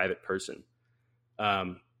 very private person.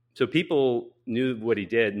 So people knew what he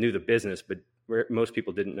did, knew the business, but most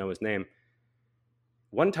people didn't know his name.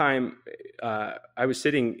 One time, I was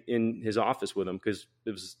sitting in his office with him because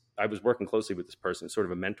I was working closely with this person, sort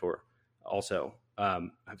of a mentor. Also, I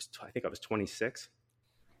think I was 26,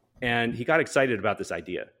 and he got excited about this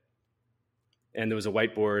idea. And there was a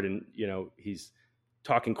whiteboard, and he's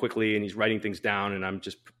talking quickly, and he's writing things down, and I'm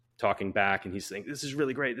just talking back, and he's saying, "This is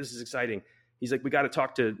really great. This is exciting." He's like, "We got to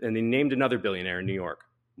talk to," and he named another billionaire in New York,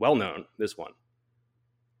 well known, this one.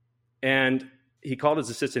 And he called his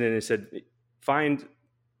assistant in and said, "Find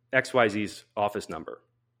XYZ's office number."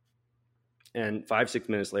 And 5-6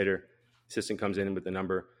 minutes later, assistant comes in with the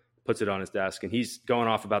number, puts it on his desk, and he's going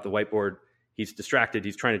off about the whiteboard. He's distracted.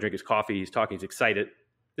 He's trying to drink his coffee. He's talking. He's excited.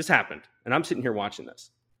 This happened. And I'm sitting here watching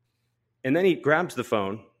this. And then he grabs the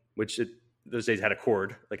phone, which those days had a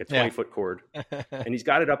cord, like a 20-foot cord. And he's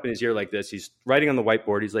got it up in his ear like this. He's writing on the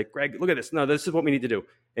whiteboard. He's like, "Greg, look at this. No, this is what we need to do."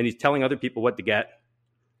 And he's telling other people what to get.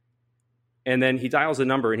 And then he dials a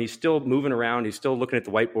number and he's still moving around. He's still looking at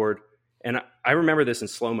the whiteboard. And I remember this in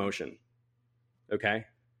slow motion. Okay.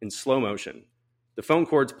 In slow motion. The phone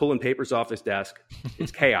cord's pulling papers off his desk.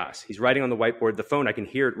 It's chaos. He's writing on the whiteboard. The phone, I can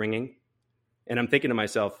hear it ringing. And I'm thinking to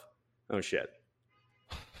myself, oh shit.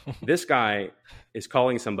 This guy is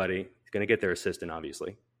calling somebody. He's going to get their assistant,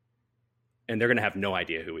 obviously. And they're going to have no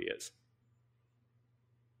idea who he is.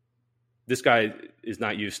 This guy is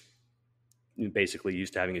not basically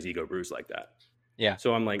used to having his ego bruised like that. Yeah.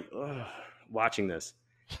 So I'm like, watching this.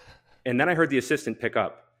 And then I heard the assistant pick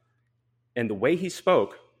up. And the way he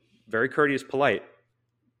spoke, very courteous, polite,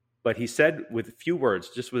 but he said with a few words,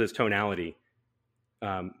 just with his tonality,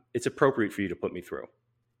 it's appropriate for you to put me through.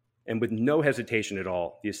 And with no hesitation at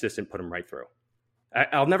all, the assistant put him right through.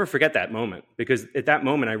 I'll never forget that moment, because at that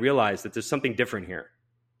moment I realized that there's something different here,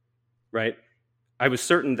 right? I was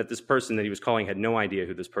certain that this person that he was calling had no idea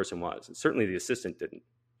who this person was. And certainly the assistant didn't,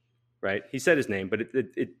 right? He said his name, but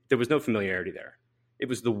there was no familiarity there. It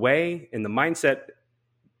was the way and the mindset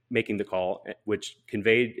making the call, which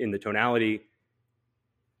conveyed in the tonality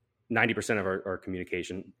 90% of our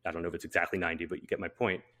communication. I don't know if it's exactly 90, but you get my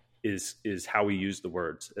point, is how we use the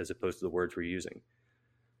words as opposed to the words we're using.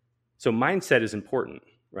 So mindset is important,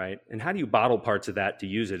 right? And how do you bottle parts of that to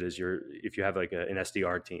use it if you have like an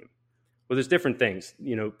SDR team? Well, there's different things.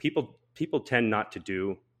 People tend not to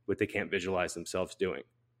do what they can't visualize themselves doing,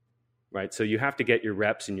 right? So you have to get your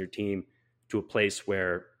reps and your team to a place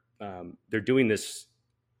where they're doing this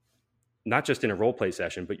not just in a role play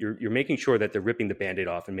session, but you're making sure that they're ripping the Band-Aid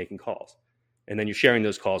off and making calls. And then you're sharing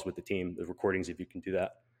those calls with the team, the recordings, if you can do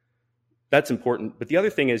that. That's important. But the other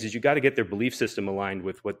thing is you got to get their belief system aligned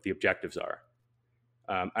with what the objectives are.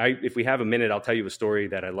 If we have a minute, I'll tell you a story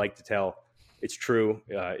that I like to tell. It's true.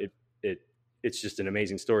 It's just an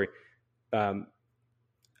amazing story. I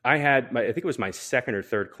think it was my second or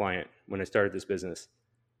third client when I started this business.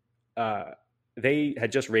 They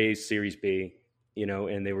had just raised Series B,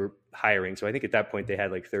 and they were hiring. So I think at that point they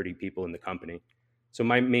had like 30 people in the company. So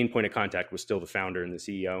my main point of contact was still the founder and the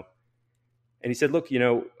CEO. And he said, look, we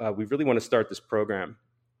really want to start this program.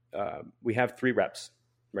 We have 3 reps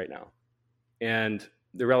right now, and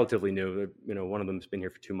they're relatively new. One of them's been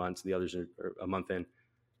here for 2 months. The others are a month in.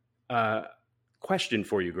 Question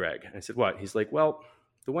for you, Greg. And I said, what? He's like, well,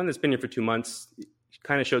 the one that's been here for 2 months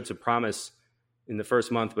kind of showed some promise in the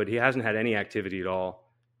first month, but he hasn't had any activity at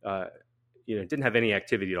all. Didn't have any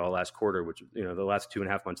activity at all last quarter, which, the last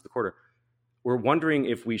 2.5 months of the quarter. We're wondering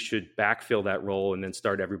if we should backfill that role and then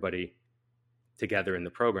start everybody together in the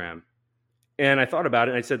program. And I thought about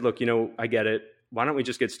it and I said, look, I get it. Why don't we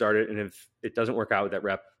just get started? And if it doesn't work out with that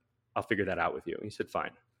rep, I'll figure that out with you. And he said, fine.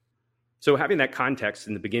 So having that context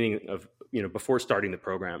in the beginning of, before starting the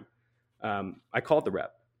program, I called the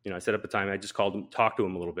rep. I set up a time. I just called him, talked to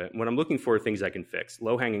him a little bit. And what I'm looking for are things I can fix.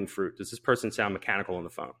 Low-hanging fruit. Does this person sound mechanical on the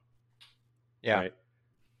phone? Yeah. Right?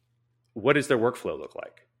 What does their workflow look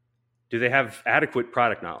like? Do they have adequate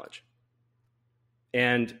product knowledge?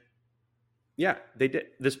 And yeah, they did.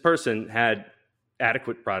 This person had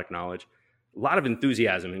adequate product knowledge, a lot of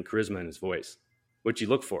enthusiasm and charisma in his voice, which you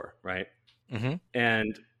look for, right? Mm-hmm.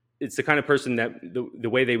 And it's the kind of person that the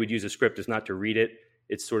way they would use a script is not to read it.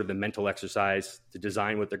 It's sort of the mental exercise to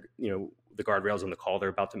design what the guardrails on the call they're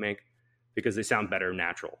about to make, because they sound better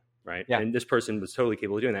natural, right? Yeah. And this person was totally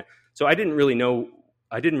capable of doing that. So I didn't really know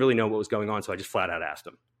what was going on. So I just flat out asked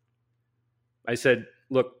him. I said,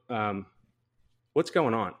 look, what's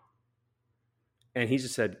going on? And he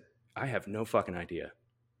just said, I have no fucking idea.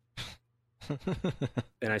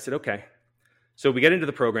 And I said, okay. So we get into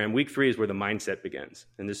the program. Week 3 is where the mindset begins.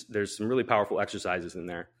 And there's some really powerful exercises in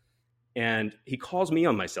there. And he calls me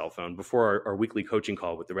on my cell phone before our weekly coaching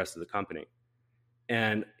call with the rest of the company.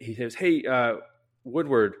 And he says, hey,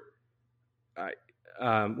 Woodward,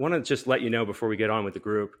 I want to just let you know before we get on with the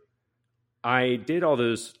group, I did all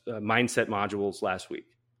those mindset modules last week.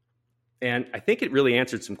 And I think it really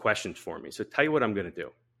answered some questions for me. So tell you what I'm going to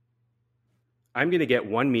do. I'm going to get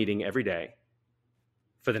 1 meeting every day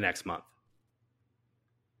for the next month.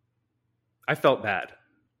 I felt bad.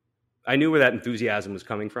 I knew where that enthusiasm was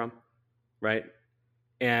coming from, right?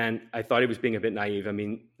 And I thought he was being a bit naive. I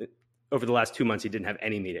mean, over the last 2 months, he didn't have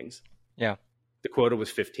any meetings. Yeah. The quota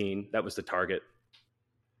was 15. That was the target.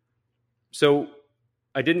 So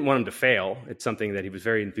I didn't want him to fail. It's something that he was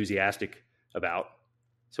very enthusiastic about.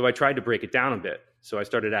 So I tried to break it down a bit. So I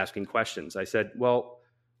started asking questions. I said, well,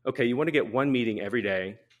 okay, you want to get 1 meeting every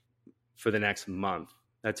day for the next month.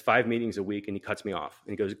 That's 5 meetings a week. And he cuts me off.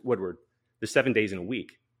 And he goes, Woodward, there's 7 days in a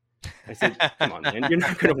week. I said, come on, man, you're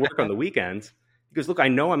not going to work on the weekends. He goes, look, I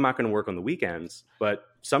know I'm not going to work on the weekends, but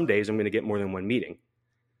some days I'm going to get more than 1 meeting.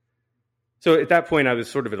 So at that point, I was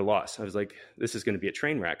sort of at a loss. I was like, this is going to be a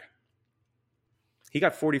train wreck. He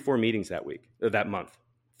got 44 meetings that month,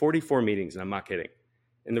 44 meetings. And I'm not kidding.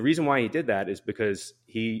 And the reason why he did that is because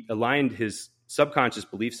he aligned his subconscious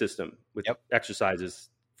belief system with exercises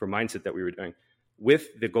for mindset that we were doing with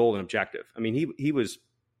the goal and objective. I mean, he was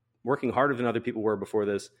working harder than other people were before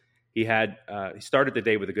this. He started the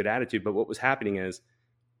day with a good attitude, but what was happening is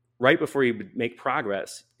right before he would make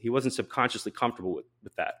progress, he wasn't subconsciously comfortable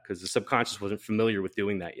with that because the subconscious wasn't familiar with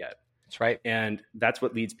doing that yet. That's right. And that's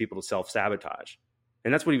what leads people to self-sabotage.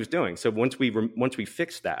 And that's what he was doing. So once we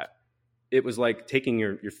fixed that, it was like taking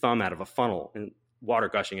your thumb out of a funnel and water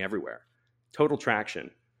gushing everywhere. Total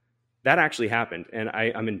traction. That actually happened. And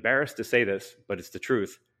I'm embarrassed to say this, but it's the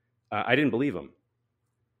truth. I didn't believe him.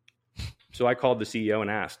 So I called the CEO and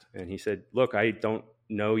asked, and he said, look, I don't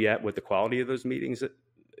know yet what the quality of those meetings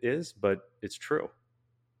is, but it's true.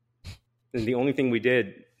 And the only thing we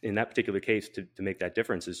did in that particular case to make that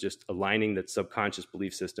difference is just aligning that subconscious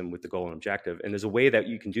belief system with the goal and objective. And there's a way that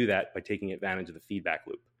you can do that by taking advantage of the feedback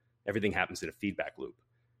loop. Everything happens in a feedback loop,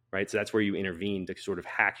 right? So that's where you intervene to sort of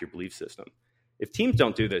hack your belief system. If teams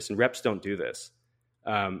don't do this and reps don't do this,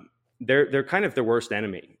 they're kind of their worst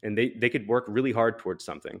enemy, and they could work really hard towards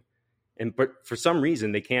something. But for some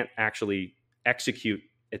reason, they can't actually execute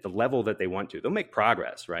at the level that they want to. They'll make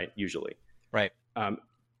progress, right? Usually. Right.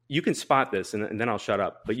 You can spot this, and then I'll shut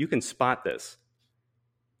up, but you can spot this.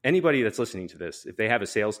 Anybody that's listening to this, if they have a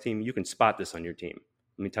sales team, you can spot this on your team.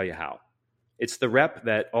 Let me tell you how. It's the rep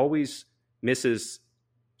that always misses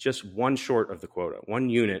just one short of the quota, one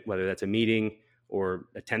unit, whether that's a meeting or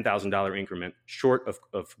a $10,000 increment, short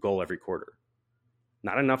of goal every quarter.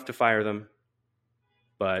 Not enough to fire them,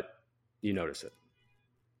 but you notice it.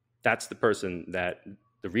 That's the person that,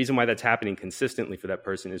 the reason why that's happening consistently for that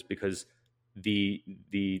person is because the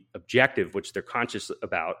objective, which they're conscious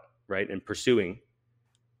about, right, and pursuing,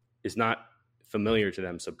 is not familiar to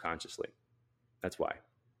them subconsciously. That's why.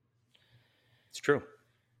 It's true.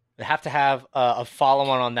 We have to have a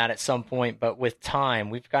follow-on on that at some point, but with time,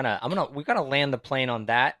 we've got to land the plane on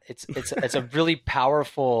that. It's a really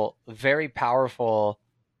powerful, very powerful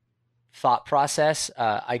thought process.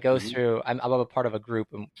 I go through. I'm a part of a group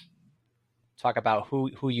and talk about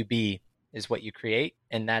who you be is what you create,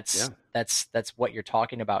 and that's what you're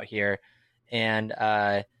talking about here. And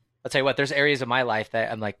I'll tell you what, there's areas of my life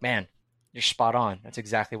that I'm like, man, you're spot on. That's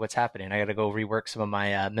exactly what's happening. I got to go rework some of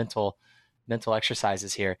my mental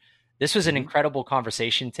exercises here. This was an incredible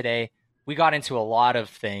conversation today. We got into a lot of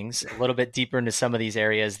things, a little bit deeper into some of these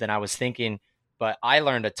areas than I was thinking, but I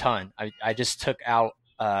learned a ton. I just took out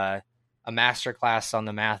a masterclass on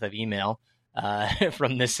the math of email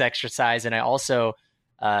from this exercise. And I also,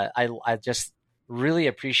 I just really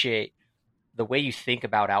appreciate the way you think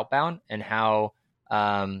about outbound and how,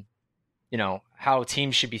 how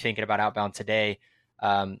teams should be thinking about outbound today.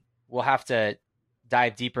 We'll have to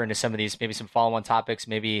dive deeper into some of these, maybe some follow-on topics,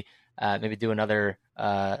 maybe do another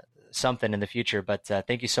something in the future. But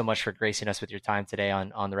thank you so much for gracing us with your time today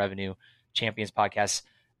on the Revenue Champions podcast.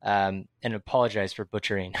 And apologize for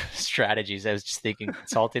butchering strategies. I was just thinking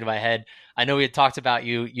consulting in my head. I know we had talked about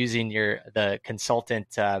you using the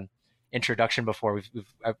consultant introduction before.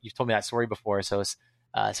 You've told me that story before, so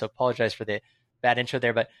apologize for the bad intro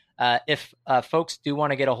there. But if folks do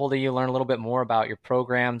want to get a hold of you, learn a little bit more about your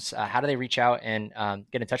programs, how do they reach out and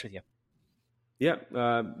get in touch with you? Yeah,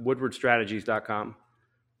 woodwardstrategies.com.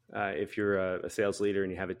 If you're a sales leader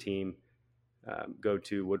and you have a team, go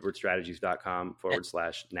to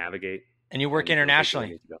woodwardstrategies.com/navigate. And you work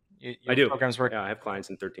internationally. I do. Programs work. Yeah, I have clients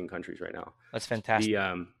in 13 countries right now. That's fantastic.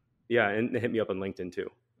 And they hit me up on LinkedIn too.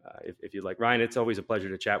 If you'd like. Ryan, it's always a pleasure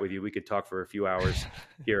to chat with you. We could talk for a few hours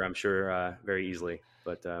here, I'm sure, very easily.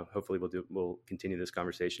 But hopefully we'll continue this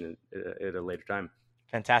conversation at a later time.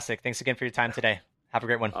 Fantastic. Thanks again for your time today. Have a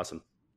great one. Awesome.